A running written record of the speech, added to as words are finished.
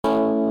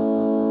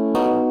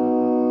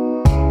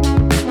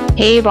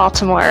Hey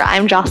Baltimore,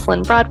 I'm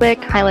Jocelyn Broadwick,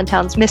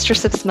 Highlandtown's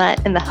Mistress of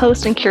Smut and the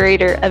host and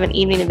curator of An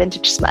Evening of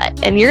Vintage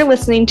Smut. And you're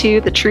listening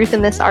to the Truth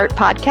in This Art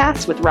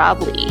podcast with Rob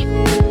Lee.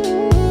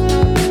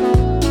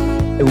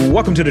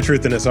 Welcome to the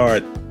Truth in This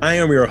Art. I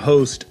am your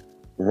host,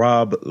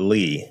 Rob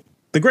Lee,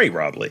 the great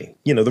Rob Lee.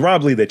 You know, the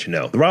Rob Lee that you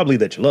know, the Rob Lee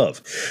that you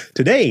love.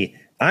 Today,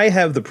 I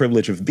have the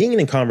privilege of being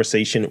in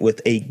conversation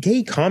with a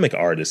gay comic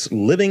artist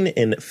living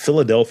in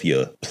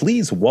Philadelphia.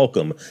 Please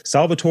welcome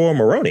Salvatore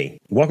Marrone.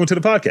 Welcome to the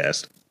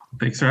podcast.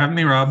 Thanks for having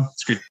me, Rob.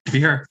 It's great to be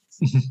here.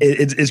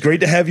 It's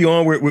great to have you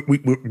on.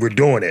 We're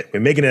doing it.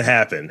 We're making it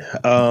happen.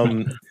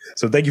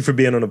 So thank you for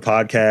being on the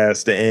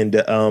podcast.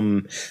 And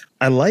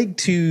I like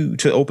to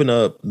open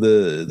up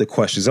the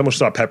questions. I'm gonna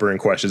start peppering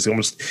questions.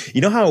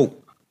 You know how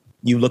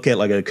you look at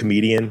like a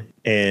comedian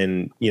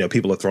and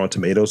people are throwing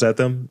tomatoes at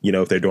them.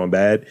 If they're doing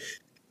bad.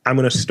 I'm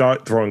going to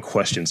start throwing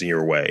questions in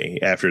your way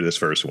after this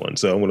first one.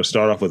 So I'm going to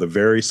start off with a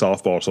very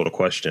softball sort of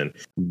question.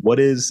 What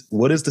is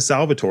the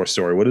Salvatore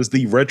story? What is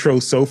the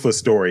retro sofa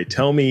story?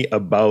 Tell me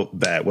about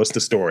that. What's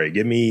the story?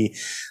 Give me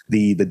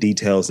the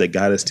details that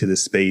got us to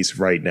this space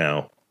right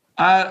now.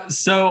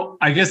 So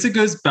I guess it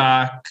goes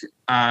back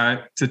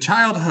to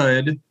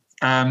childhood.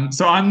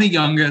 So I'm the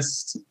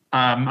youngest.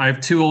 I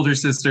have two older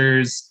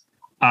sisters.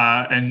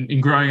 And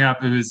in growing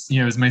up, it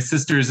was my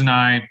sisters and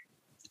I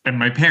and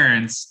my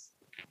parents.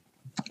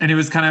 And it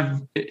was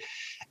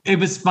it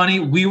was funny.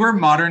 We were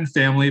Modern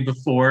Family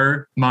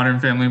before Modern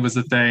Family was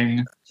a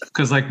thing.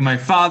 Cause like my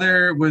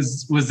father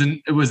was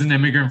an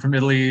immigrant from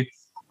Italy.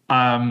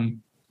 My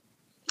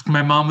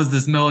mom was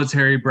this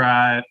military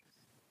brat.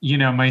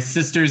 My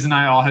sisters and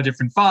I all had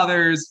different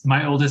fathers.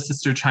 My oldest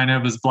sister, China,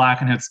 was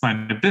Black and had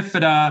spina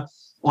bifida.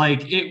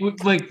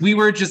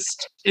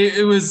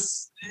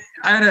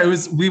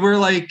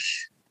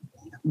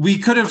 We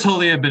could have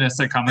totally have been a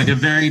sitcom, like a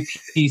very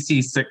PC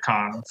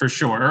sitcom for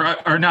sure,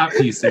 or not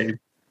PC.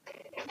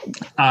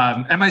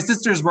 And my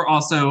sisters were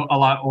also a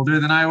lot older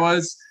than I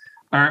was,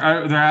 or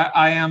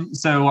I am.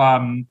 So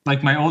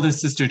like my oldest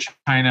sister,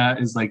 China,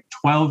 is like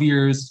 12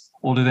 years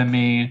older than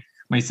me.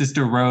 My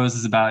sister Rose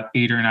is about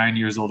 8 or 9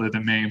 years older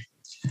than me.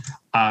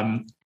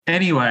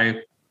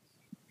 Anyway,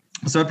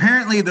 so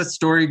apparently the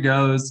story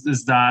goes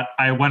is that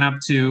I went up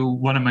to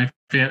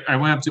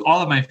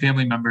all of my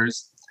family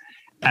members.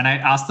 And I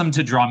asked them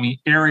to draw me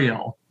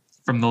Ariel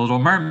from The Little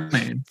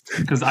Mermaid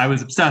because I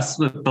was obsessed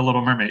with The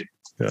Little Mermaid.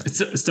 Yeah.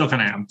 Still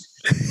kind of am.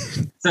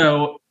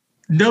 So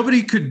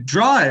nobody could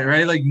draw it,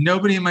 right? Like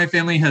nobody in my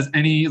family has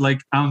any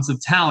like ounce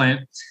of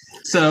talent.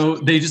 So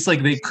they just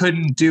they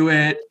couldn't do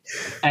it.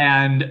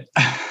 And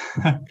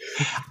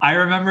I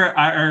remember,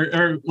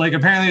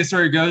 apparently the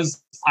story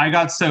goes, I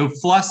got so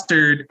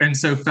flustered and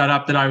so fed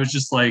up that I was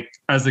just like,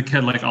 as a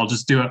kid, I'll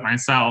just do it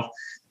myself.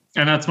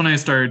 And that's when I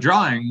started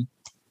drawing.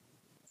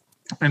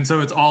 And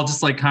so it's all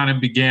just kind of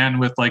began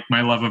with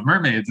my love of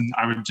mermaids, and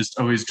I would just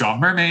always draw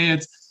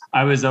mermaids.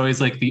 I was always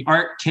the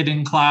art kid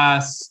in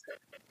class.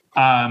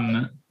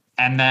 And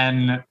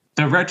then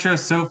the retro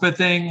sofa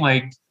thing,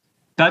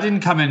 that didn't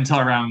come in until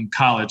around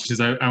college because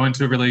I went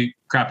to a really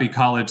crappy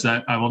college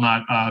that I will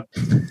not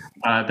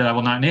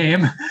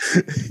name.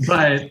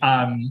 But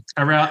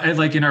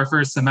around in our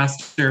first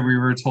semester, we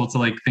were told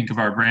to think of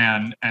our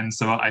brand, and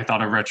so I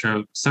thought of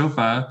retro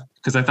sofa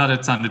because I thought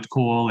it sounded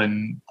cool,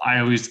 and I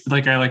always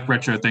I like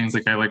retro things.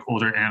 I like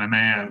older anime,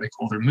 I like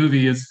older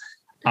movies,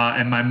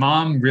 and my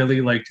mom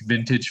really liked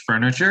vintage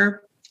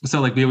furniture.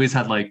 So we always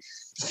had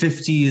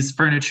 50s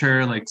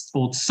furniture,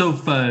 old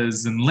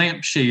sofas and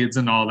lampshades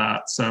and all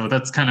that. So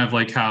that's kind of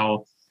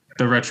how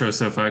the retro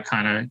sofa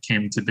kind of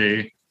came to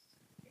be.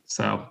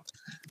 So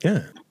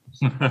yeah.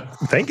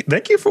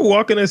 Thank you for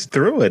walking us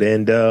through it.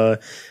 And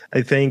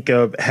I think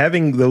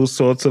having those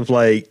sorts of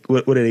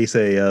what did they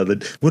say?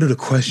 What are the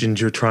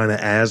questions you're trying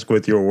to ask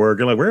with your work?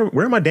 You're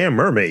where are my damn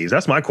mermaids?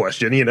 That's my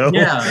question, Yeah.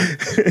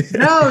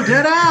 No,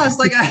 dead ass.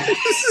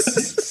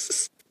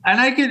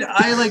 And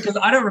because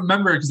I don't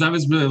remember because I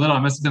was really little.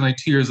 I must have been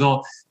 2 years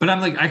old. But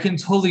I'm I can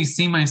totally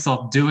see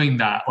myself doing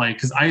that.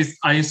 Because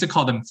I used to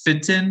call them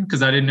fittin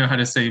because I didn't know how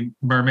to say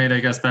mermaid, I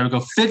guess. But I would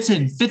go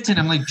fittin.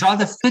 I'm draw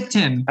the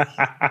fittin.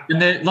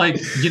 And then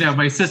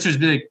my sisters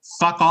would be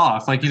fuck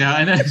off. And then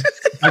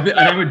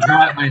I would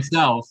draw it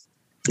myself.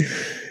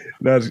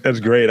 That's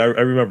great. I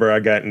remember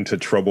I got into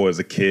trouble as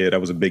a kid. I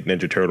was a big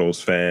Ninja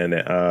Turtles fan,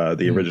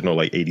 the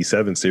original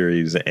 87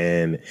 series.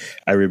 And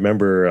I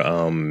remember,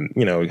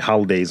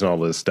 holidays and all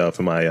this stuff.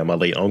 And my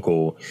late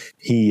uncle,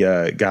 he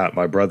got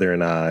my brother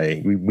and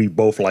I, we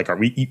both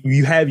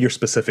you have your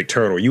specific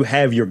turtle, you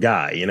have your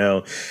guy,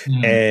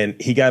 and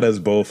he got us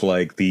both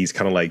these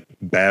kind of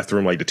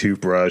bathroom, the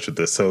toothbrush with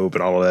the soap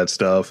and all of that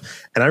stuff.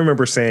 And I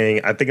remember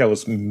saying, I think I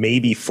was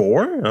maybe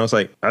 4. And I was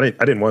I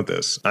didn't want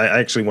this. I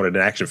actually wanted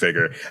an action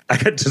figure. I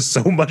got to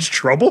so much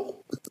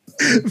trouble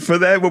for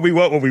that when we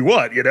want what we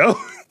want,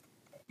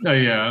 Oh,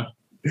 yeah.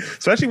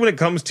 Especially when it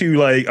comes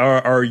to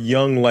our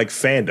young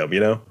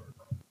fandom,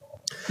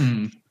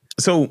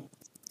 So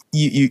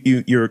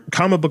you're a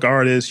comic book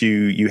artist.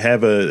 You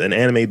have an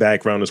anime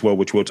background as well,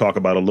 which we'll talk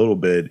about a little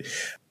bit.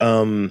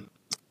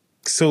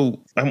 So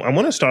I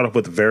want to start off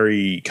with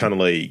very kind of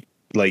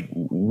like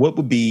what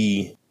would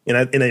be,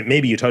 and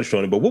maybe you touched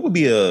on it, but what would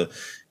be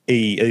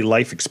a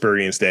life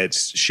experience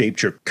that's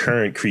shaped your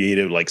current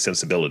creative like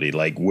sensibility,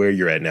 like where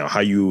you're at now, how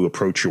you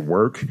approach your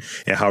work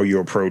and how you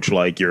approach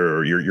like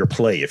your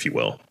play, if you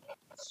will.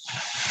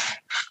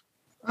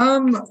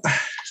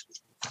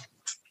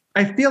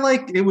 I feel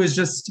like it was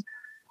just,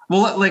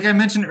 well, like I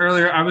mentioned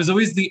earlier, I was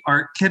always the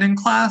art kid in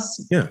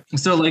class. Yeah.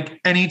 So like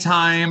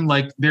anytime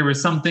like there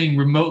was something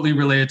remotely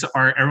related to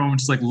art, everyone would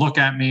just like look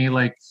at me.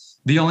 Like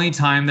the only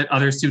time that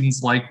other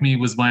students liked me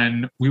was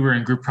when we were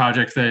in group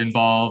projects that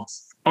involved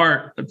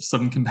art of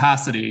some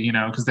capacity, you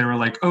know, because they were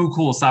like, oh,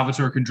 cool,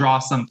 Salvatore can draw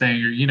something,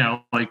 or, you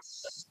know, like,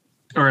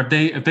 or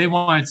if they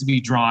wanted to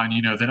be drawn,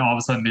 you know, then all of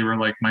a sudden they were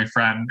like my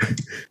friend.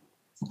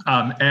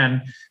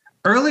 And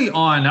early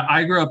on,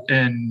 I grew up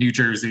in New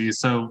Jersey.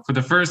 So for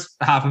the first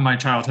half of my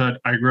childhood,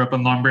 I grew up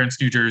in Long Branch,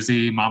 New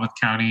Jersey, Monmouth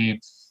County,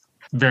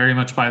 very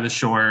much by the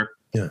shore.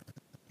 Yeah.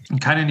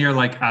 Kind of near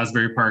like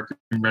Asbury Park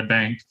and Red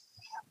Bank.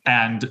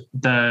 And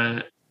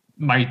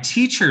my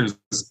teachers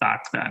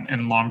back then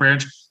in Long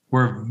Branch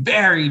were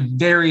very,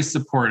 very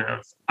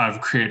supportive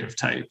of creative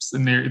types.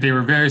 And they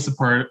were very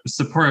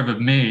supportive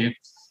of me.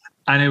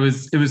 And it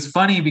was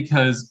funny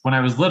because when I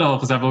was little,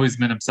 because I've always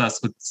been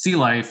obsessed with sea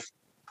life,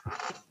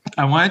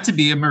 I wanted to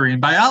be a marine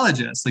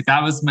biologist. Like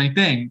that was my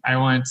thing. I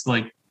wanted to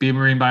like be a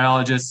marine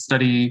biologist,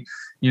 study,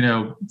 you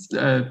know,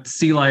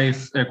 sea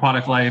life,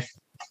 aquatic life.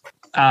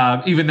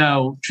 Even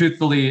though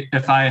truthfully,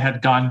 if I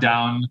had gone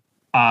down,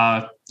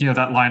 you know,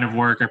 that line of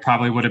work, I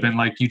probably would have been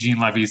like Eugene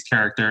Levy's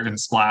character in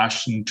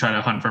Splash and try to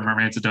hunt for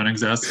mermaids that don't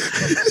exist.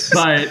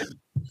 But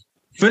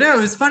no,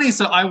 it was funny.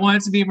 So I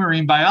wanted to be a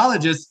marine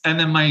biologist. And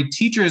then my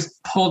teachers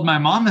pulled my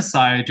mom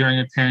aside during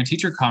a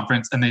parent-teacher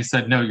conference. And they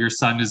said, no, your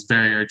son is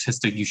very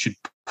artistic. You should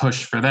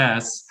push for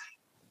this,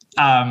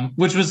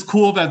 which was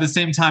cool. But at the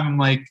same time, I'm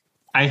like,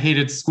 I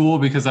hated school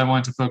because I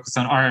wanted to focus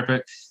on art.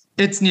 But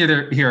it's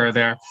neither here or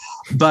there.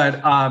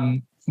 But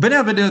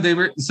no, they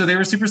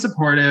were super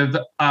supportive.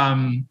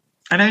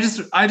 And I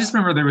just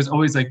remember there was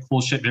always like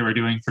cool shit they were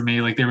doing for me.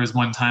 Like there was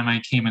one time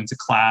I came into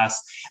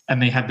class and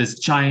they had this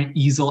giant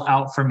easel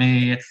out for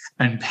me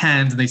and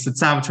pens. And they said,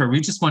 Salvatore, we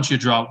just want you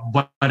to draw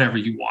whatever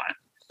you want.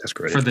 That's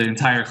great. For the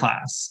entire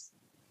class.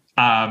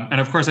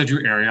 And of course I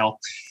drew Ariel,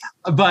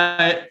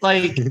 but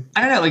like,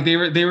 I don't know, like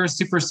they were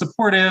super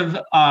supportive.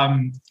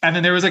 And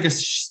then there was like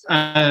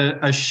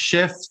a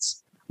shift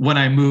when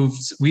I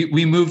moved.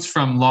 We moved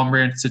from Long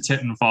Branch to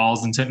Tinton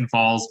Falls, and Tinton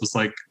Falls was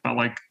like about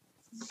like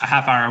a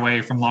half hour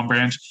away from Long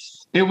Branch.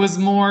 It was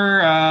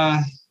more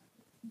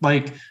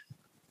like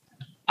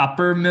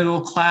upper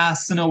middle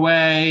class in a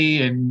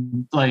way,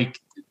 and like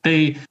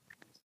they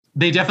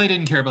definitely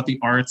didn't care about the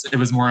arts. It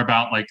was more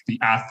about like the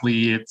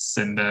athletes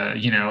and the,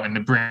 you know, and the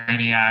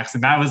brainiacs,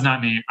 and that was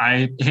not me.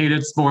 I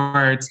hated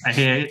sports. I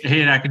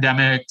hated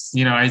academics.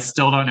 You know, I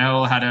still don't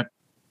know how to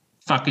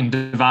fucking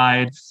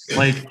divide.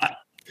 Like,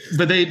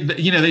 but they,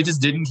 you know, they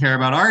just didn't care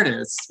about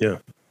artists. Yeah.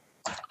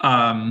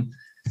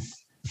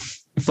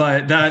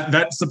 But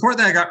that support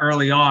that I got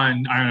early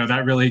on, I don't know,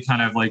 that really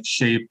kind of like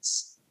shaped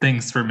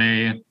things for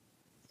me.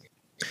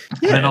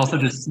 Yeah. And also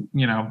just,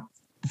 you know,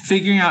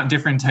 figuring out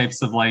different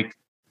types of like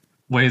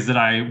ways that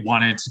I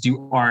wanted to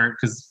do art.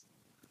 Cause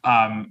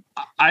I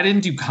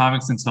didn't do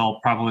comics until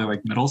probably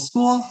like middle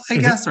school, I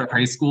guess, or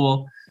high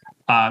school,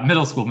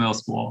 middle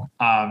school.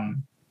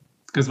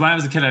 Because when I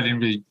was a kid, I didn't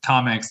read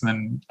comics.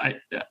 And then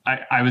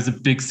I was a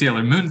big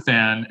Sailor Moon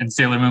fan, and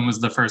Sailor Moon was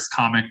the first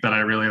comic that I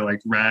really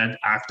like read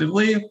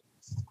actively.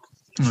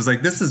 I was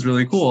like, this is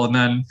really cool. And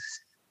then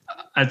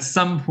at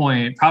some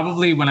point,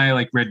 probably when I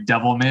like read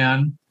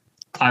Devilman,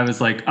 I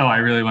was like, oh, I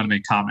really want to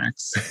make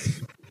comics.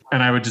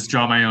 And I would just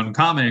draw my own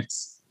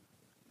comics.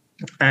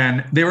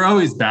 And they were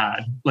always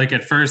bad. Like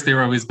at first they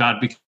were always bad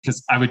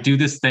because I would do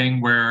this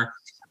thing where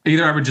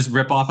either I would just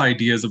rip off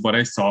ideas of what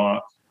I saw,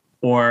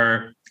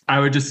 or I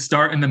would just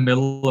start in the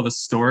middle of a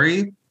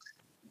story.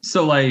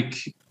 So like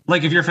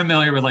if you're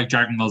familiar with like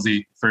Dragon Ball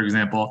Z, for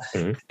example,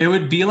 it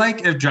would be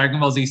like if Dragon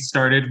Ball Z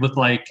started with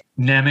like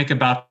Namek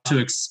about to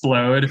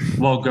explode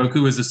while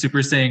Goku was a Super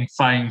Saiyan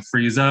fighting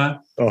Frieza.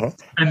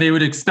 And they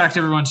would expect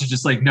everyone to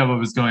just like know what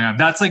was going on.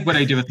 That's like what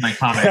I do with my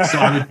comics. So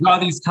I would draw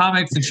these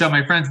comics and show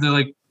my friends, and they're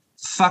like,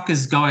 fuck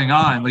is going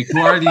on? Like, who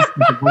are these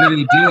people? What are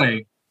they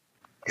doing?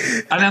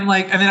 And I'm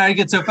like, and then I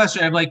get so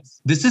frustrated. I'm like,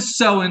 this is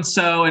so and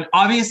so, and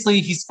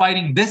obviously he's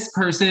fighting this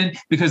person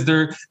because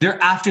they're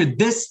after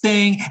this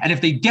thing, and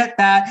if they get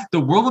that, the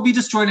world will be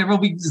destroyed, and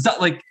everyone will be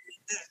like,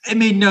 it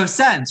made no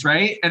sense,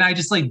 right? And I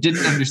just like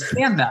didn't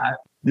understand that.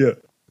 Yeah.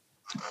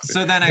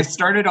 So then I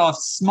started off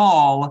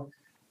small.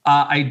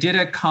 I did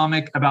a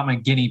comic about my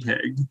guinea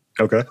pig.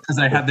 Okay. Because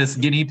I had this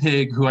guinea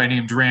pig who I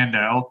named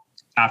Rando,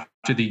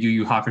 after the Yu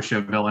Yu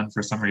Hakusho villain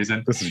for some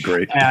reason. This is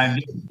great.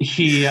 And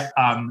he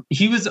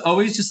was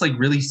always just like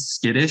really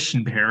skittish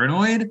and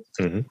paranoid.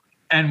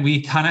 And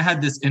we kind of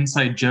had this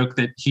inside joke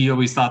that he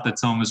always thought that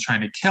someone was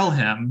trying to kill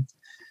him.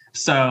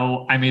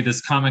 So I made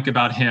this comic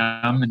about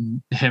him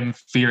and him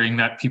fearing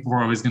that people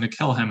were always going to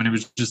kill him. And it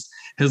was just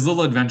his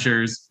little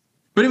adventures.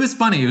 But it was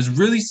funny. It was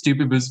really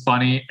stupid, but it was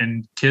funny,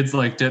 and kids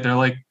liked it. They're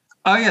like,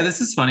 oh yeah,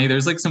 this is funny.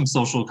 There's like some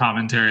social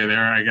commentary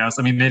there, I guess.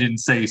 I mean, they didn't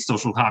say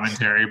social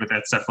commentary, but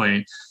that's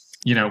definitely,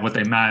 what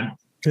they meant.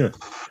 Yeah.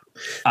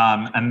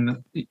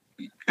 And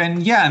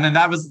then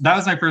that was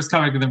my first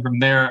comic. And then from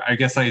there, I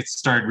guess I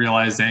started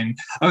realizing,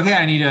 okay,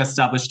 I need to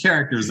establish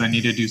characters. I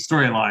need to do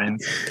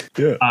storylines.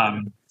 Yeah.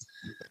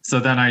 So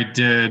then I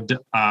did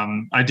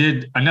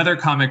another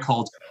comic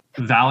called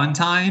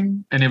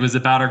Valentine, and it was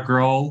about a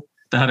girl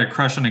that had a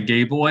crush on a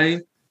gay boy.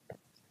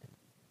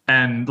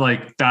 And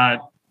like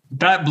that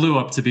blew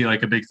up to be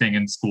like a big thing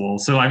in school.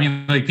 So I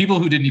mean, like people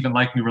who didn't even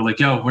like me were like,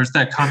 yo, where's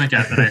that comic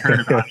at that I heard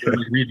about? They would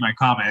like, read my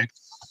comic.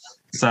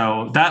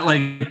 So that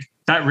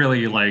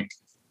really like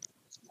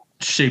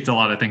shaped a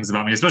lot of things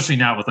about me, especially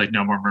now with like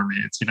No More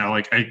Mermaids.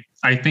 Like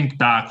I think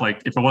back,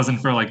 like if it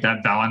wasn't for like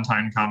that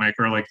Valentine comic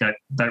or like that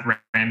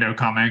rando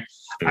comic,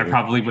 I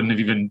probably wouldn't have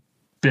even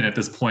been at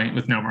this point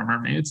with No More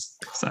Mermaids.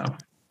 So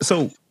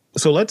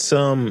let's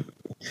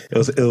it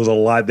was a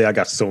lot there. I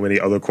got so many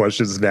other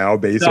questions now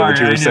based on what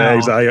you were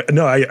saying. So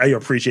I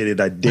appreciate it.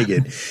 I dig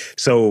it.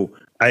 So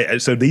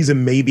these are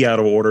maybe out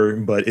of order,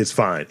 but it's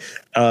fine.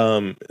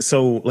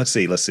 So let's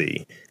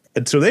see.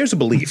 So there's a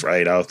belief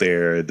right out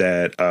there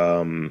that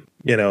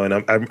and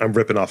I'm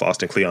ripping off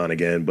Austin Kleon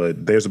again,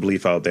 but there's a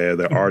belief out there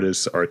that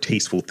artists are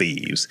tasteful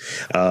thieves,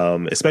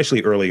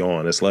 especially early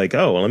on. It's like,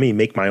 oh, well, let me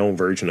make my own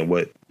version of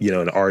what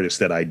an artist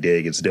that I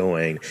dig is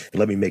doing, and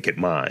let me make it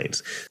mine.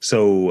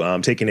 So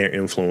taking their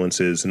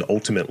influences and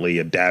ultimately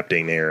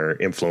adapting their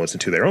influence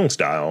into their own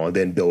style, and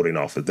then building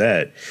off of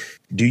that.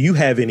 Do you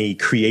have any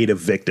creative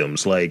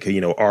victims, like,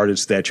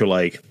 artists that you're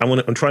like,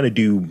 I'm trying to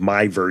do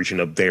my version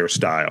of their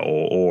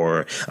style,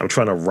 or I'm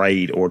trying to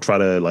write or try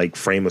to like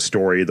frame a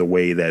story the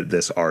way that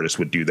this artist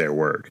would do their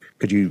work?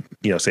 Could you,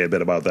 say a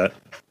bit about that?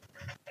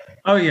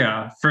 Oh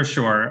yeah, for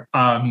sure.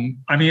 I mean,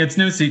 it's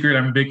no secret.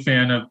 I'm a big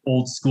fan of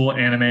old school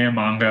anime and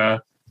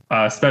manga,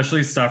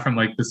 especially stuff from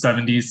like the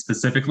 70s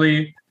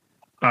specifically.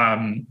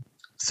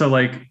 So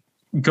like,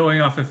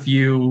 going off a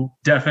few,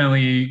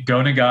 definitely Go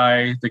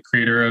Nagai, the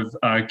creator of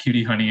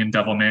Cutie Honey and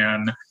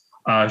Devilman,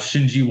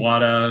 Shinji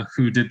Wada,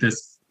 who did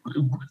this,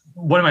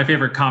 one of my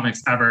favorite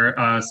comics ever,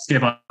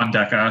 Skeban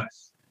Deka,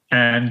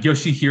 and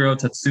Yoshihiro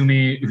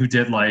Tatsumi, who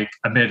did like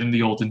A Maid in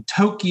the Olden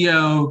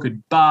Tokyo,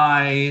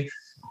 Goodbye.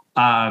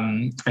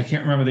 I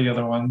can't remember the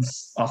other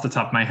ones off the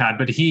top of my head,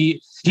 but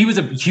he was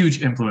a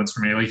huge influence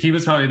for me. Like he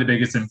was probably the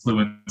biggest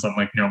influence on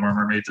like No More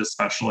Mermaids,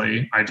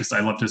 especially. I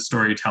loved his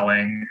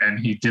storytelling, and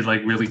he did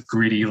like really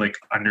gritty, like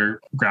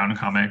underground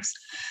comics.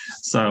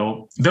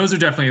 So those are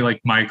definitely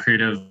like my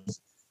creative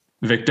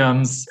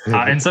victims.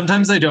 And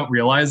sometimes I don't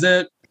realize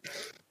it.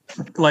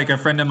 Like a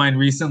friend of mine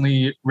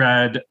recently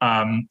read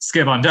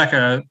Skeban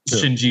Deka,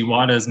 Shinji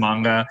Wada's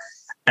manga.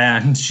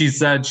 And she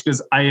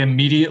goes, I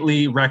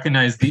immediately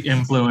recognized the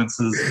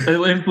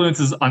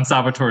influences on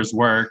Salvatore's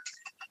work.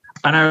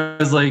 And I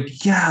was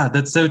like, yeah,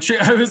 that's so true.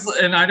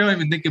 And I don't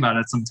even think about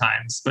it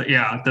sometimes, but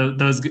yeah,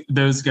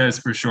 those guys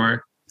for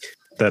sure.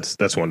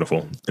 That's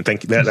wonderful. And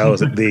thank you. That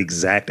was the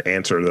exact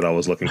answer that I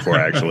was looking for,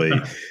 actually.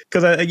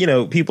 Because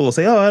people will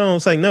say, oh, I don't know.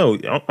 It's like, no,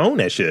 own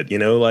that shit.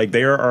 Like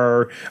there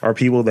are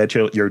people that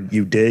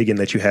you dig and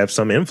that you have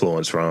some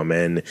influence from.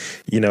 And,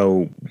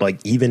 like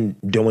even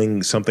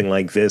doing something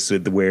like this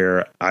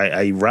where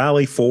I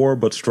rally for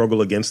but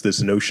struggle against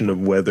this notion of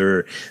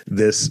whether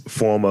this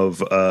form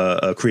of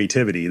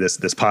creativity, this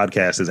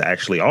podcast is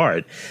actually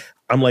art.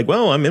 I'm like,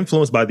 well, I'm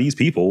influenced by these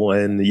people,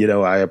 and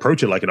I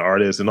approach it like an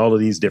artist and all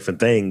of these different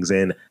things,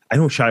 and I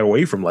don't shy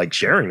away from like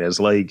sharing this.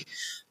 Like,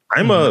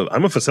 I'm a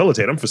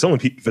facilitator. I'm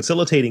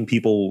facilitating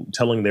people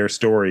telling their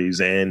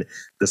stories, and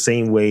the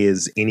same way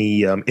as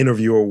any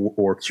interviewer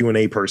or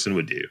Q&A person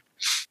would do.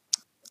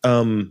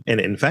 And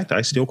in fact,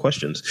 I steal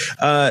questions.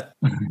 So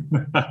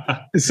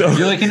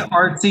you're like an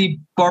artsy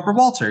Barbara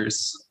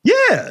Walters.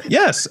 Yeah.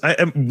 Yes.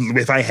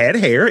 If I had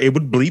hair, it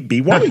would be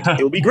white.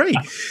 It would be great.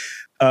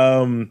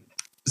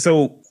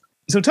 So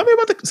tell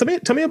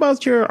me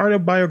about your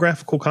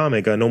autobiographical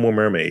comic, No More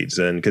Mermaids,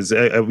 and because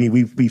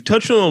we've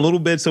touched on it a little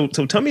bit. So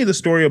tell me the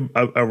story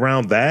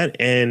around that,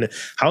 and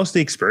how's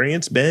the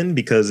experience been,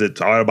 because it's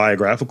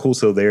autobiographical,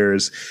 so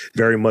there's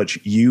very much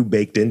you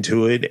baked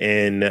into it,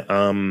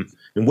 and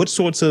what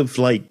sorts of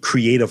like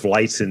creative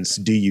license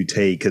do you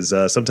take? Because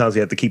sometimes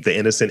we have to keep the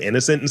innocent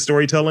in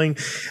storytelling,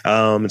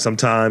 and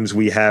sometimes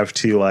we have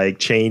to like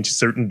change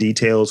certain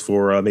details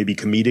for maybe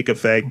comedic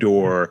effect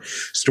or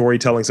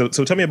storytelling. So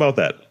tell me about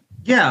that.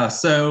 Yeah,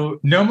 so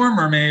No More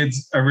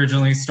Mermaids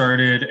originally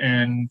started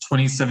in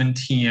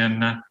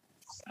 2017,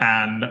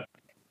 and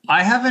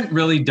I haven't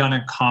really done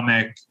a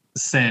comic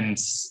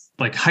since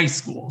like high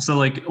school. So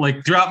like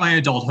throughout my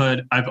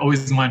adulthood, I've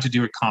always wanted to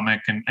do a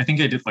comic, and I think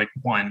I did like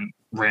one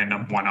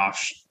random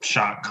one-off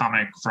shot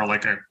comic for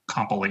like a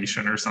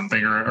compilation or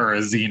something, or a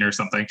zine or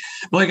something.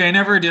 But like I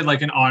never did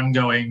like an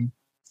ongoing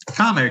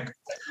comic.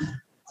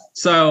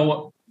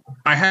 So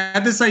I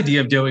had this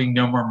idea of doing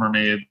No More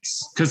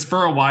Mermaids because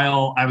for a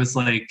while I was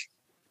like,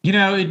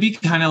 it'd be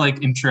kind of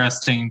like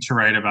interesting to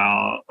write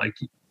about like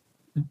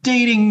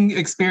dating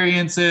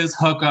experiences,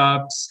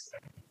 hookups,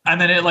 and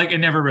then it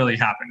never really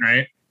happened,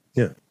 right?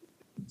 Yeah.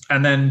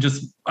 And then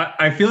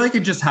I feel like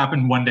it just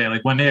happened one day.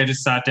 Like one day I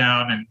just sat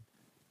down and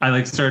I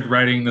like started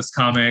writing this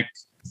comic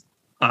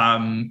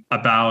about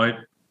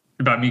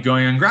me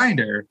going on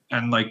Grindr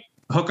and like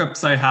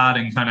hookups I had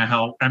and kind of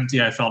how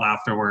empty I felt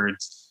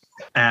afterwards.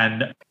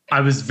 And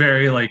I was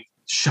very like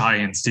shy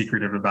and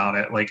secretive about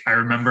it. Like I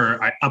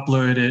remember I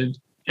uploaded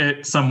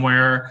it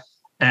somewhere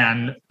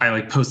and I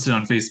like posted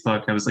on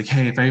Facebook. I was like,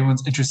 hey, if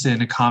anyone's interested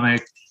in a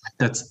comic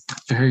that's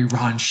very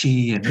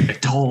raunchy and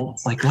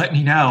adult, like let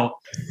me know.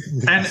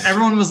 And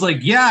everyone was like,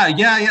 yeah.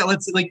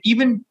 Let's like,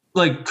 even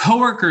like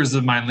coworkers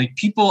of mine, like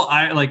people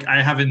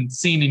I haven't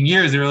seen in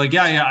years. They were like,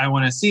 yeah, I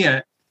want to see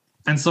it.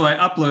 And so I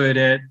uploaded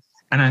it.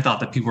 And I thought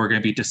that people were going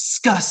to be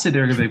disgusted.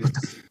 They're going to be like,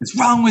 what the f- is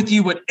wrong with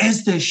you? What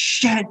is this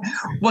shit?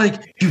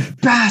 Like, you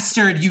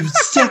bastard, you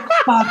sick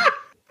fuck.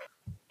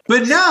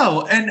 But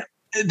no, and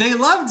they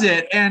loved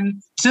it.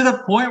 And to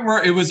the point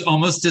where it was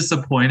almost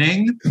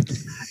disappointing.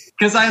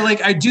 Because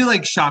I do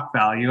like shock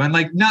value. And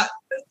like,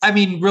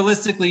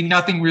 realistically,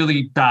 nothing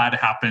really bad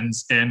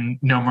happens in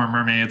No More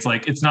Mermaids.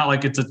 Like, it's not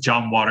like it's a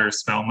John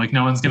Waters film. Like,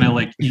 no one's going to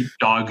like eat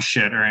dog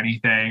shit or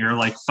anything or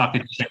like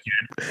fucking chicken.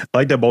 I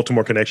like that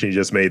Baltimore connection you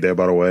just made there,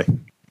 by the way.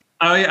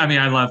 Oh yeah, I mean,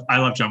 I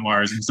love John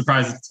Waters. I'm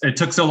surprised it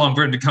took so long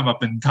for him to come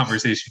up in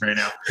conversation right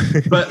now.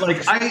 But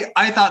like,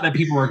 I thought that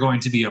people were going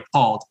to be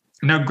appalled.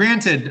 Now,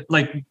 granted,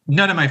 like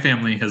none of my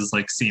family has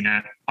like seen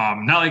it.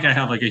 Not like I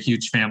have like a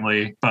huge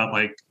family, but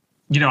like,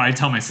 you know, I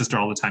tell my sister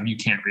all the time, you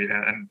can't read it,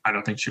 and I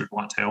don't think she would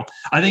want to.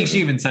 I think she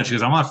even said, she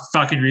goes, I want to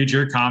fucking read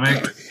your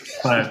comic,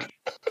 but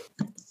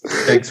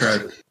thanks,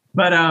 Fred.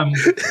 But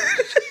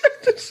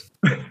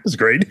it's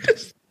great.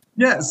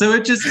 Yeah, so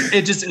it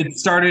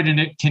started and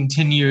it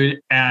continued,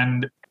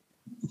 and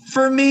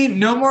for me,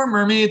 No More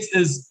Mermaids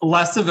is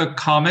less of a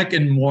comic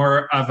and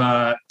more of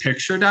a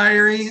picture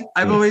diary.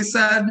 I've always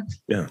said,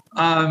 yeah,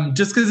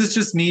 just because it's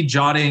just me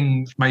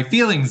jotting my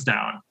feelings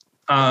down.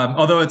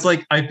 Although it's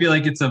like, I feel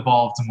like it's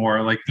evolved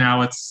more. Like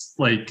now it's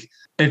like,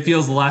 it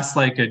feels less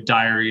like a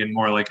diary and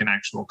more like an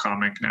actual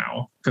comic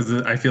now. Because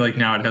I feel like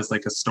now it has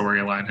like a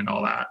storyline and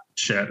all that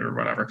shit or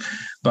whatever.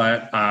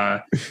 But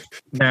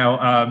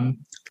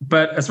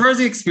but as far as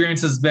the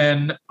experience has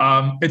been,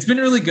 it's been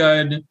really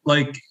good.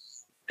 Like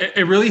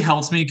it really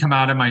helps me come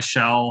out of my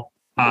shell.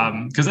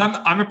 Because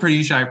I'm a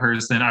pretty shy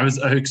person. I was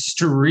an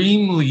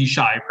extremely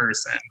shy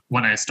person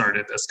when I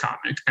started this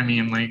comic. I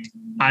mean, like,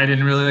 I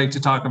didn't really like to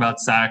talk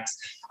about sex.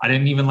 I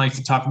didn't even like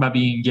to talk about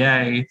being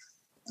gay.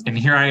 And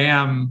here I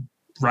am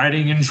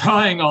writing and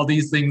drawing all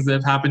these things that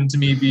have happened to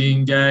me,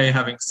 being gay,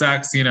 having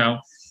sex, you know.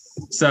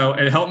 So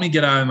it helped me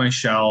get out of my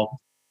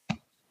shell.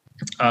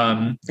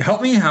 It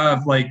helped me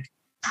have like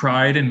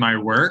pride in my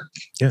work.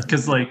 Yeah.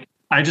 Because like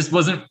I just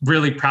wasn't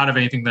really proud of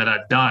anything that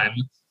I've done.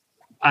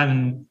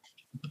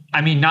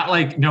 I mean, not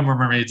like No More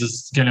Mermaids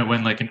is going to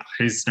win like an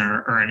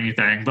Eisner or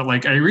anything, but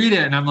like I read it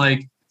and I'm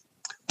like,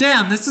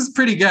 damn, this is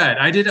pretty good.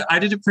 I did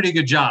a pretty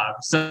good job.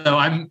 So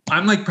I'm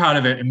like proud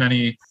of it in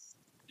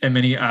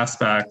many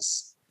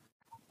aspects.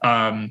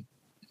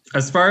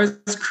 As far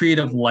as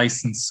creative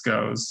license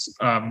goes,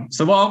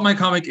 so while my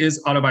comic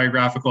is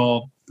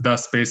autobiographical,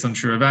 thus based on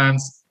true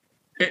events,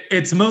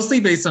 it's mostly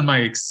based on my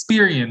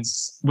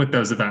experience with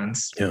those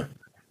events. Yeah.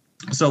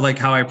 So like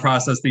how I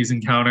process these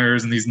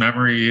encounters and these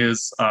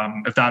memories,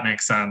 if that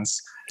makes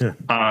sense.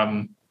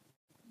 Yeah.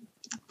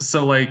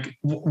 So like,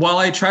 while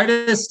I try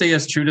to stay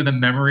as true to the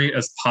memory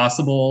as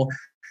possible,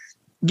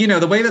 you know,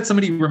 the way that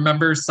somebody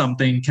remembers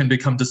something can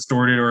become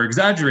distorted or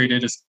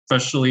exaggerated,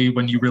 especially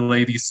when you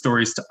relay these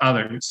stories to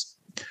others.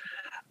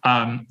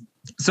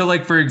 So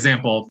like, for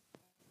example,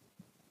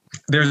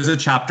 there's a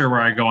chapter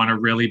where I go on a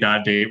really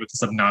bad date with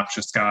this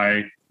obnoxious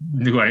guy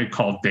who I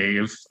called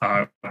Dave.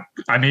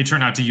 I made sure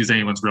not to use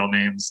anyone's real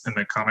names in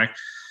the comic,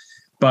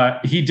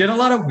 but he did a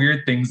lot of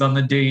weird things on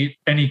the date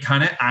and he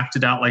kind of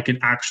acted out like an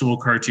actual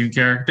cartoon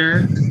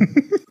character.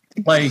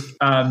 Like,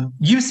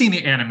 you've seen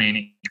the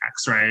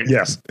Animaniacs, right?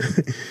 Yes.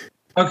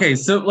 Okay,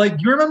 so like,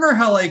 you remember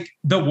how like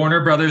the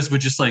Warner Brothers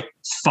would just like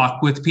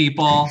fuck with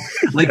people?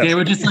 Like yes. They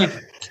would just like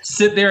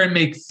sit there and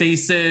make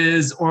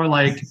faces or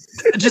like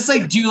just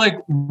like do like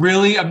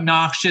really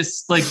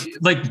obnoxious, like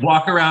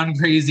walk around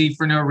crazy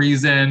for no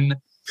reason.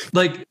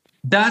 Like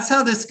that's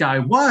how this guy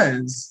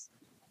was.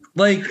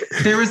 Like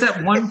there was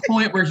at one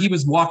point where he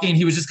was walking,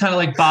 he was just kind of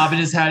like bobbing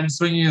his head and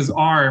swinging his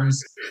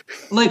arms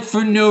like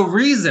for no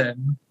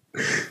reason.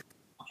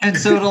 And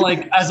so to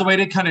like, as a way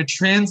to kind of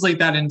translate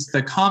that into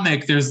the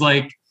comic, there's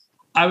like,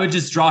 I would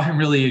just draw him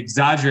really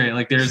exaggerate.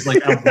 Like there's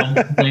like at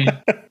one point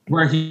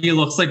where he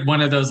looks like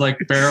one of those like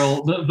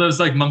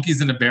those like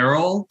monkeys in a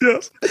barrel.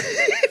 Yes.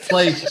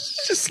 Like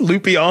just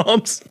loopy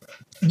arms.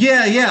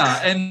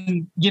 Yeah.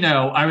 And, you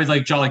know, I would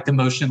like draw like the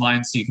motion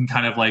lines so you can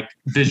kind of like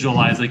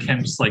visualize like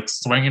him just like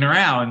swinging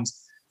around.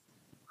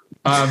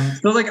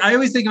 So like I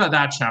always think about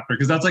that chapter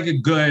because that's like a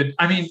good,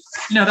 I mean,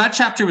 you know, that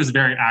chapter was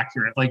very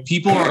accurate. Like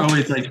people are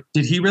always like,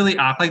 did he really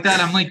act like that?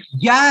 I'm like,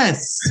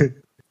 yes.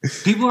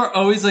 people are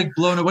always like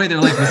blown away.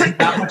 They're like, was he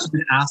that much of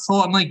an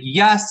asshole? I'm like,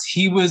 yes,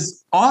 he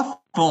was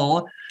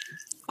awful.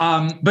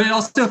 But it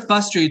also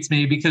frustrates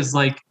me because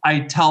like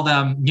I tell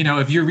them, you know,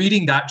 if you're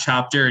reading that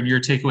chapter and your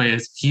takeaway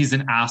is he's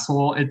an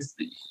asshole,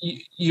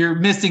 you're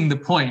missing the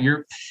point.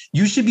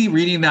 You should be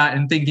reading that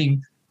and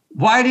thinking,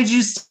 why did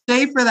you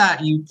stay for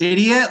that, you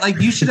idiot? Like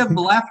you should have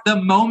left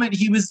the moment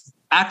he was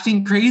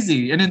acting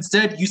crazy. And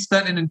instead you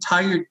spent an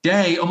entire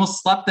day,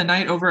 almost slept the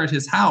night over at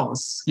his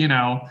house, you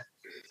know.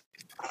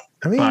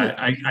 I mean, but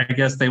I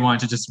guess they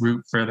wanted to just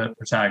root for the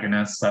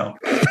protagonist. So,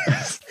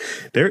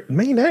 the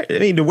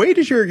way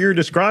that you're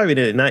describing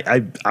it, and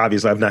I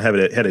obviously I've not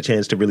had a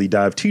chance to really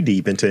dive too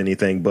deep into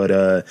anything, but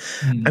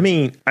I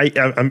mean,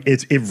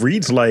 it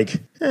reads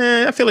like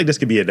I feel like this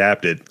could be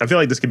adapted. I feel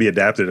like this could be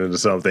adapted into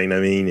something.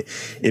 I mean,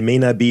 it may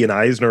not be an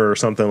Eisner or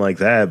something like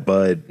that,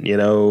 but you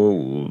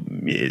know,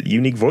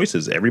 unique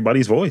voices,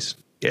 everybody's voice,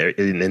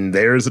 and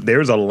there's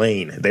a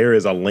lane. There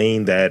is a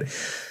lane that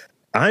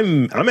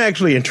I'm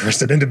actually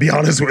interested in, to be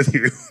honest with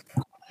you,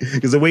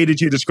 because the way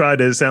that you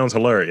described it sounds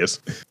hilarious.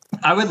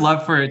 I would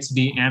love for it to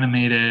be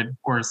animated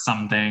or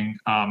something.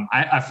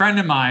 A friend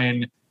of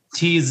mine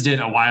teased it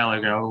a while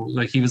ago.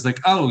 Like he was like,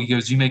 "Oh, he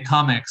goes, you make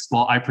comics?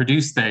 Well, I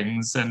produce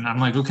things." And I'm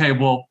like, "Okay,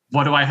 well,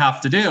 what do I have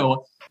to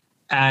do?"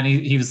 And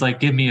he was like,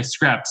 "Give me a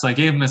script." So I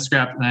gave him a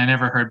script, and I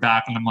never heard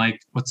back. And I'm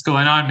like, "What's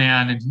going on,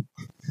 man?" And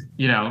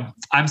you know,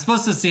 I'm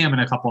supposed to see him in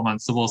a couple of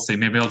months, so we'll see.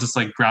 Maybe I'll just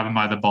like grab him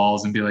by the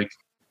balls and be like,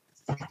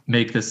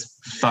 make this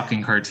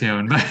fucking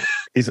cartoon.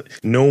 It's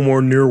no more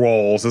near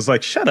walls. It's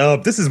like, shut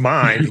up, this is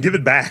mine, give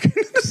it back.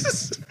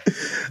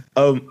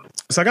 So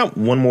I got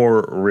one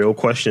more real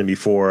question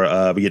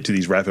before we get to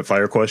these rapid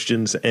fire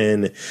questions,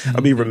 and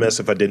I'll be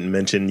remiss if I didn't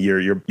mention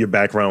your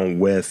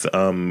background with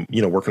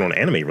working on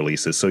anime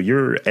releases. So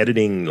you're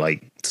editing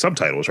like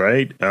subtitles,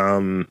 right?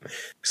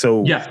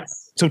 So yeah.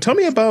 So tell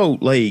me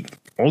about like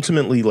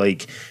ultimately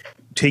like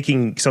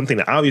taking something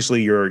that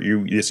obviously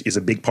is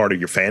a big part of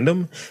your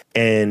fandom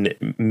and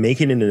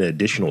making it an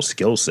additional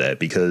skill set.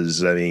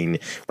 Because I mean,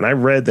 when I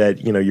read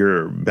that, you know,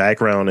 your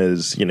background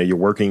is, you know, you're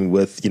working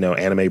with, you know,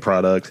 anime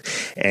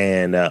products,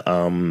 and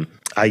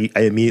I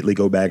immediately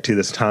go back to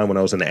this time when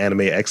I was in the Anime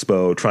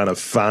Expo trying to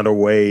find a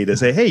way to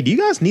say, hey, do you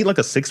guys need like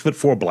a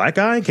 6'4" black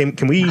guy?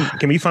 Can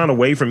we find a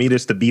way for me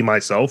just to be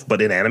myself, but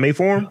in anime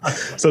form?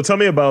 So tell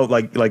me about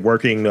like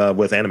working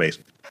with animes.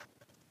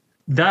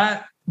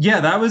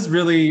 That was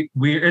really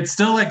weird. It's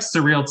still like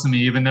surreal to me,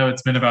 even though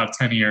it's been about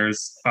 10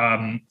 years.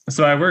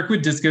 So I work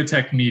with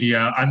Discotheque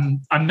Media.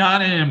 I'm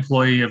not an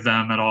employee of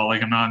them at all.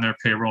 Like I'm not on their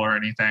payroll or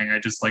anything. I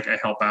just like I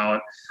help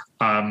out.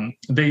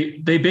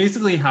 They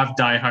basically have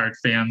diehard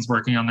fans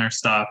working on their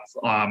stuff.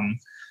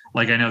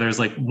 Like I know there's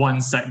like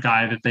one set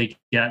guy that they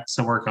get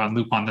to work on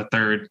Lupin the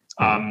Third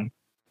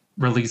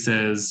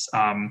releases.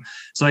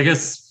 So I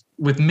guess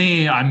with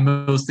me, I'm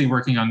mostly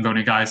working on Go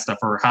Nagai stuff,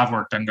 or have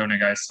worked on Go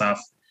Nagai stuff.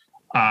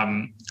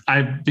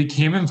 I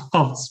became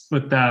involved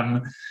with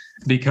them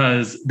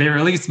because they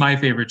released my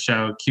favorite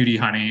show, Cutie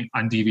Honey,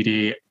 on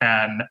DVD,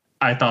 and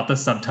I thought the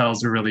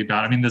subtitles were really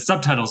bad. I mean, the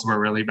subtitles were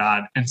really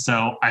bad, and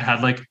so I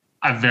had like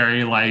a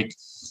very like,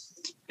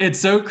 it's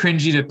so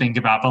cringy to think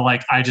about, but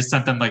like I just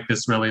sent them like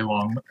this really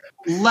long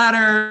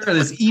letter or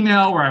this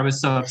email where I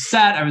was so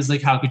upset. I was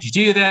like, "How could you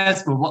do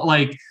this?" But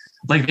like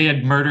they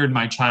had murdered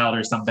my child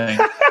or something.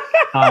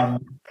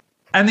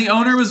 And the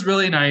owner was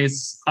really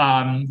nice.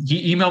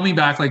 He emailed me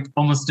back like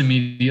almost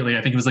immediately.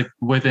 I think it was like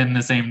within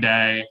the same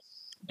day.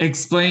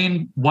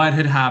 Explained what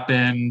had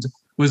happened,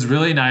 was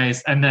really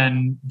nice. And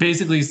then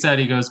basically said,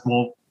 he goes,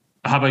 "Well,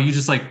 how about you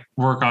just like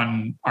work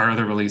on our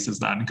other releases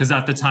then?" Because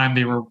at the time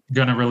they were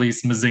going to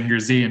release Mazinger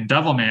Z and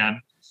Devilman.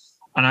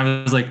 And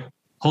I was like,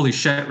 holy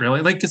shit,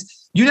 really? Like,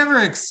 because you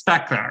never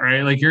expect that,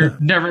 right? Like you're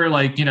never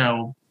like, you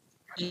know,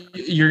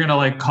 you're going to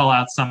like call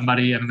out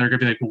somebody and they're going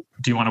to be like, well,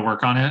 do you want to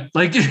work on it?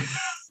 Like...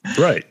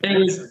 Right.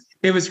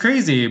 It was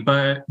crazy,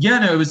 but yeah,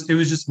 no, it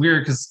was just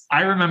weird because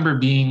I remember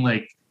being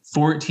like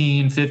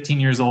 14,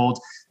 15 years old,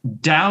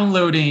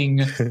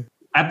 downloading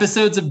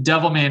episodes of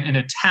Devilman in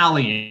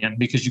Italian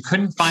because you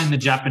couldn't find the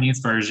Japanese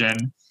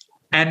version.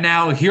 And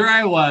now here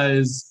I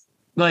was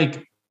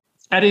like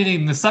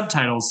editing the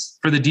subtitles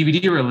for the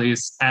DVD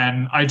release.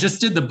 And I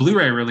just did the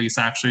Blu-ray release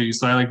actually.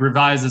 So I like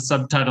revised the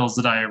subtitles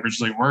that I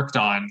originally worked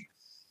on.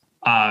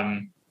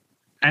 And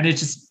it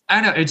just,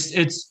 I don't know,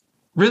 it's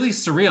really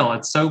surreal.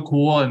 It's so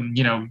cool. And,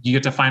 you know, you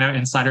get to find out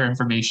insider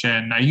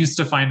information. I used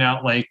to find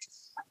out like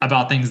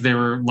about things they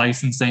were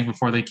licensing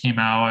before they came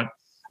out.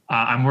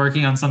 I'm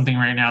working on something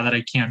right now that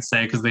I can't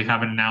say because they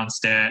haven't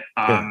announced it.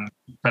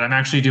 But I'm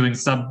actually doing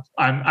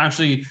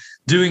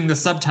the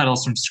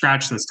subtitles from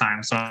scratch this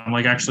time. So I'm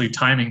like actually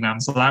timing them.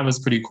 So that was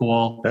pretty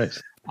cool.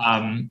 Nice.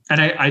 And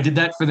I did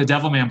that for the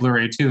Devilman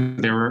Blu-ray too.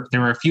 There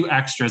were a few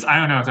extras. I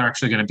don't know if they're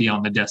actually going to be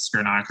on the disc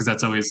or not, because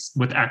that's always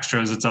with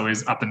extras, it's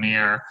always up in the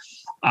air.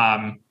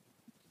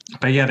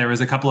 But yeah, there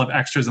was a couple of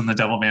extras on the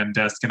Devilman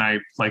disc, and I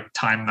like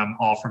timed them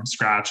all from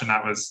scratch, and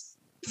that was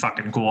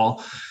fucking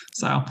cool.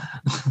 So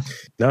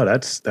no,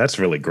 that's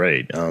really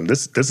great.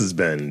 This has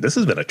been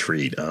a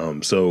treat.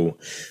 So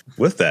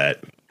with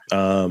that,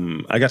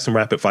 I got some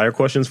rapid fire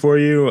questions for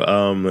you.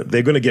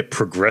 They're going to get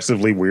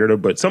progressively weirder,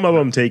 but some of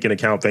them take into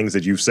account things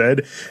that you've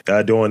said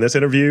during this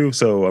interview.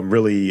 So I'm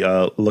really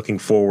looking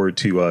forward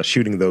to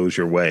shooting those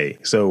your way.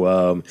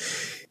 So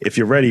if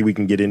you're ready, we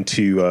can get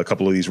into a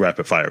couple of these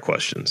rapid fire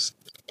questions.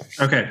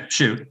 Okay,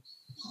 shoot.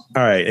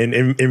 All right.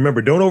 And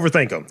remember, don't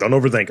overthink them. Don't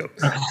overthink them.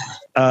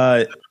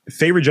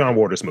 Favorite John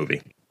Waters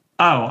movie?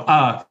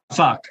 Oh,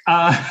 fuck.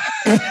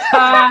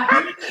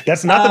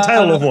 That's not the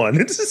title of one.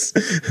 It's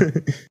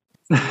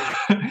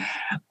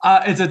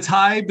a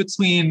tie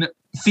between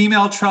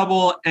Female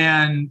Trouble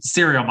and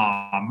Serial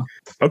Mom.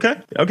 Okay.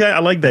 I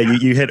like that.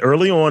 You hit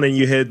early on, and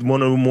you hit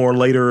one of the more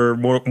later,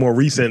 more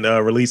recent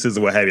releases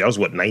and what have you. I was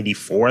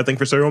 94, I think,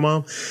 for Serial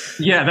Mom.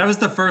 Yeah, that was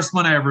the first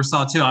one I ever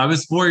saw too. I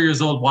was 4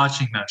 years old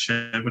watching that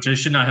shit, which I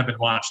should not have been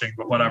watching,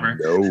 but whatever.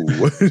 No.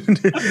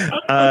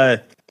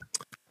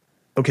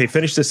 Okay,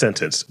 finish the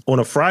sentence. On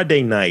a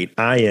Friday night,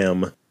 I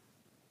am.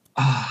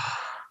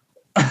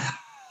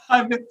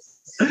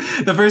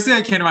 The first thing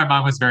that came to my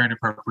mind was very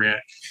inappropriate.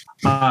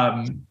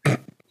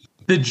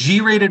 The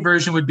G-rated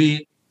version would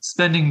be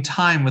spending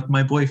time with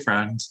my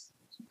boyfriend.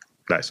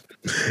 Nice.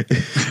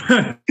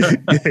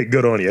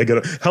 Good on you.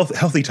 Good.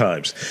 Healthy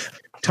times.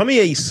 Tell me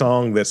a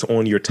song that's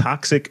on your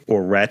toxic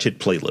or ratchet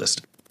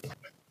playlist.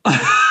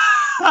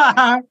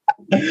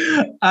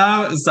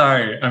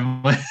 Sorry.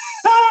 I'm like,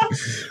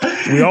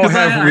 we all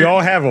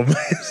have them.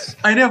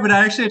 I know, but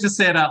I actually have to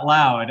say it out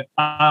loud.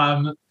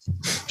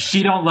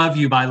 She Don't Love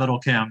You by Lil'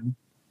 Kim.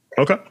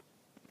 Okay.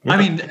 I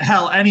mean,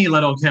 hell, any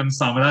Lil' Kim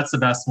song, but that's the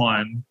best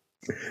one.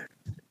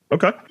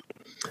 Okay.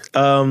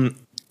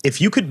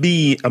 If you could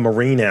be a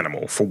marine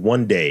animal for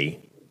one day,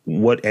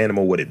 what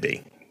animal would it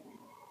be?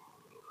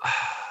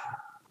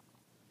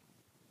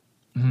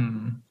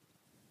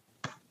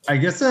 I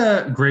guess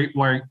a great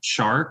white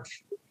shark.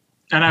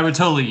 And I would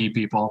totally eat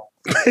people.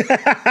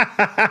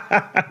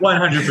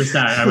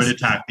 100%. I would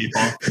attack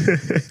people.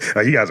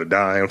 Oh, you guys are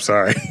dying. I'm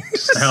sorry.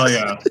 Hell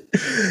yeah.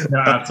 No,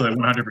 absolutely.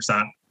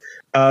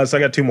 100%. So I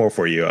got two more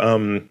for you.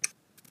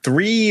 What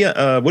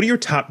are your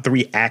top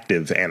 3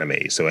 active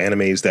animes? So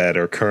animes that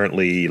are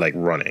currently like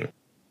running.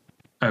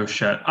 Oh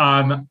shit.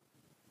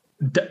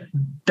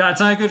 That's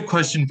not a good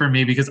question for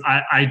me because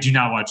I do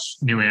not watch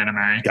new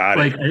anime. Got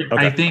it.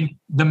 Okay. I think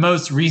the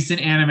most recent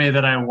anime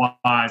that I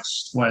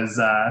watched was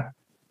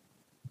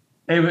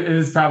it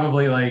was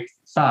probably like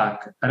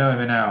fuck. I don't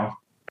even know.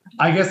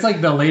 I guess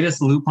like the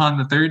latest Lupin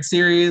the Third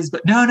series,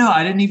 but no,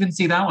 I didn't even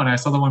see that one. I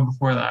saw the one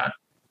before that.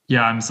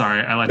 Yeah, I'm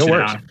sorry. I let you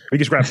down. We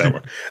can scrap that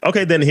one.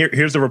 Okay, then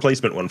here's the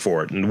replacement one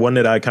for it, and one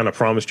that I kind of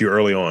promised you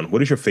early on.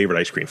 What is your favorite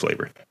ice cream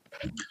flavor?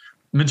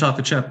 Mint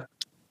chocolate chip.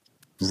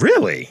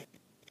 Really?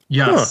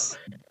 Yes.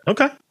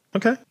 Huh.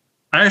 Okay.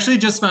 I actually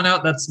just found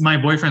out that's my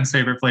boyfriend's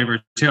favorite flavor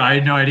too. I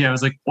had no idea. I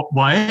was like,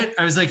 what?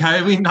 I was like, how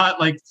did we not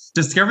like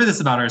discover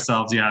this about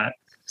ourselves yet?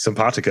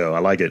 Simpatico. I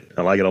like it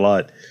a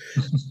lot.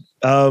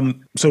 So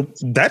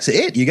that's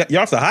it.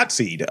 You're off the hot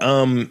seat.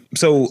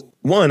 So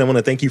one, I want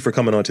to thank you for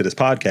coming on to this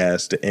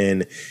podcast,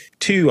 and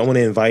two, I want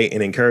to invite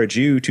and encourage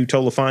you to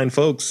tell the fine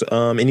folks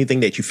anything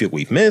that you feel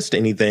we've missed,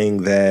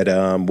 anything that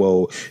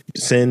will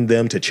send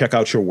them to check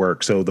out your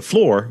work. So the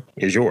floor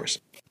is yours.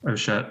 Oh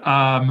shit.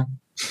 I'm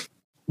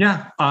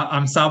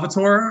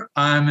Salvatore.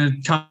 I'm a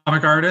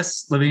comic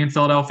artist living in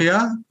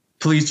Philadelphia.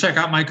 Please check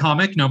out my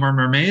comic, No More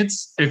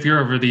Mermaids, if you're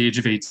over the age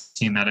of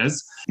 18, that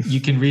is. You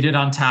can read it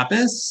on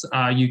Tapas.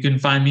 You can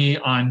find me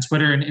on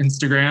Twitter and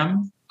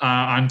Instagram.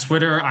 On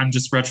Twitter, I'm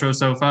just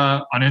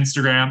RetroSofa. On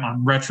Instagram,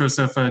 I'm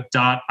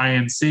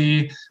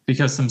retrosofa.inc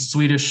because some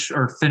Swedish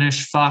or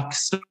Finnish fuck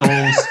stole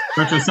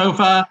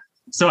RetroSofa.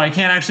 So I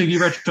can't actually be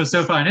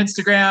RetroSofa on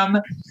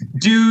Instagram.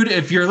 Dude,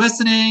 if you're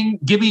listening,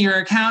 give me your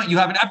account. You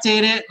haven't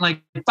updated it in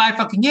like 5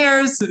 fucking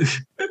years.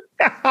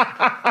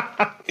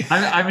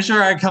 I'm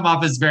sure I come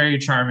off as very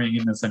charming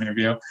in this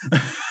interview.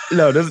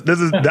 No, this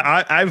is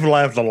I've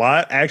laughed a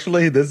lot.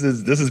 Actually, this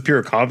is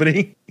pure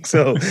comedy.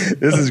 So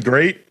this is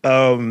great.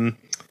 And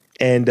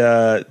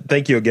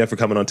thank you again for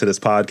coming on to this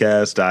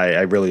podcast.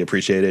 I really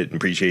appreciate it and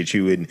appreciate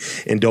you in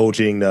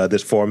indulging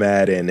this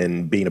format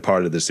and being a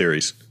part of this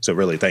series. So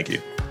really, thank you.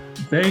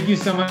 Thank you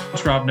so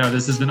much, Rob. No,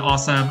 this has been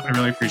awesome. I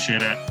really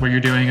appreciate it. What you're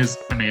doing is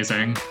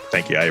amazing.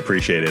 Thank you. I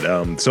appreciate it.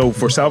 So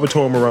for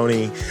Salvatore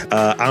Marrone,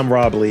 I'm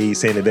Rob Lee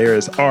saying that there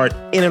is art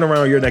in and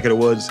around your neck of the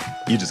woods.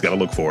 You just got to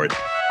look for it.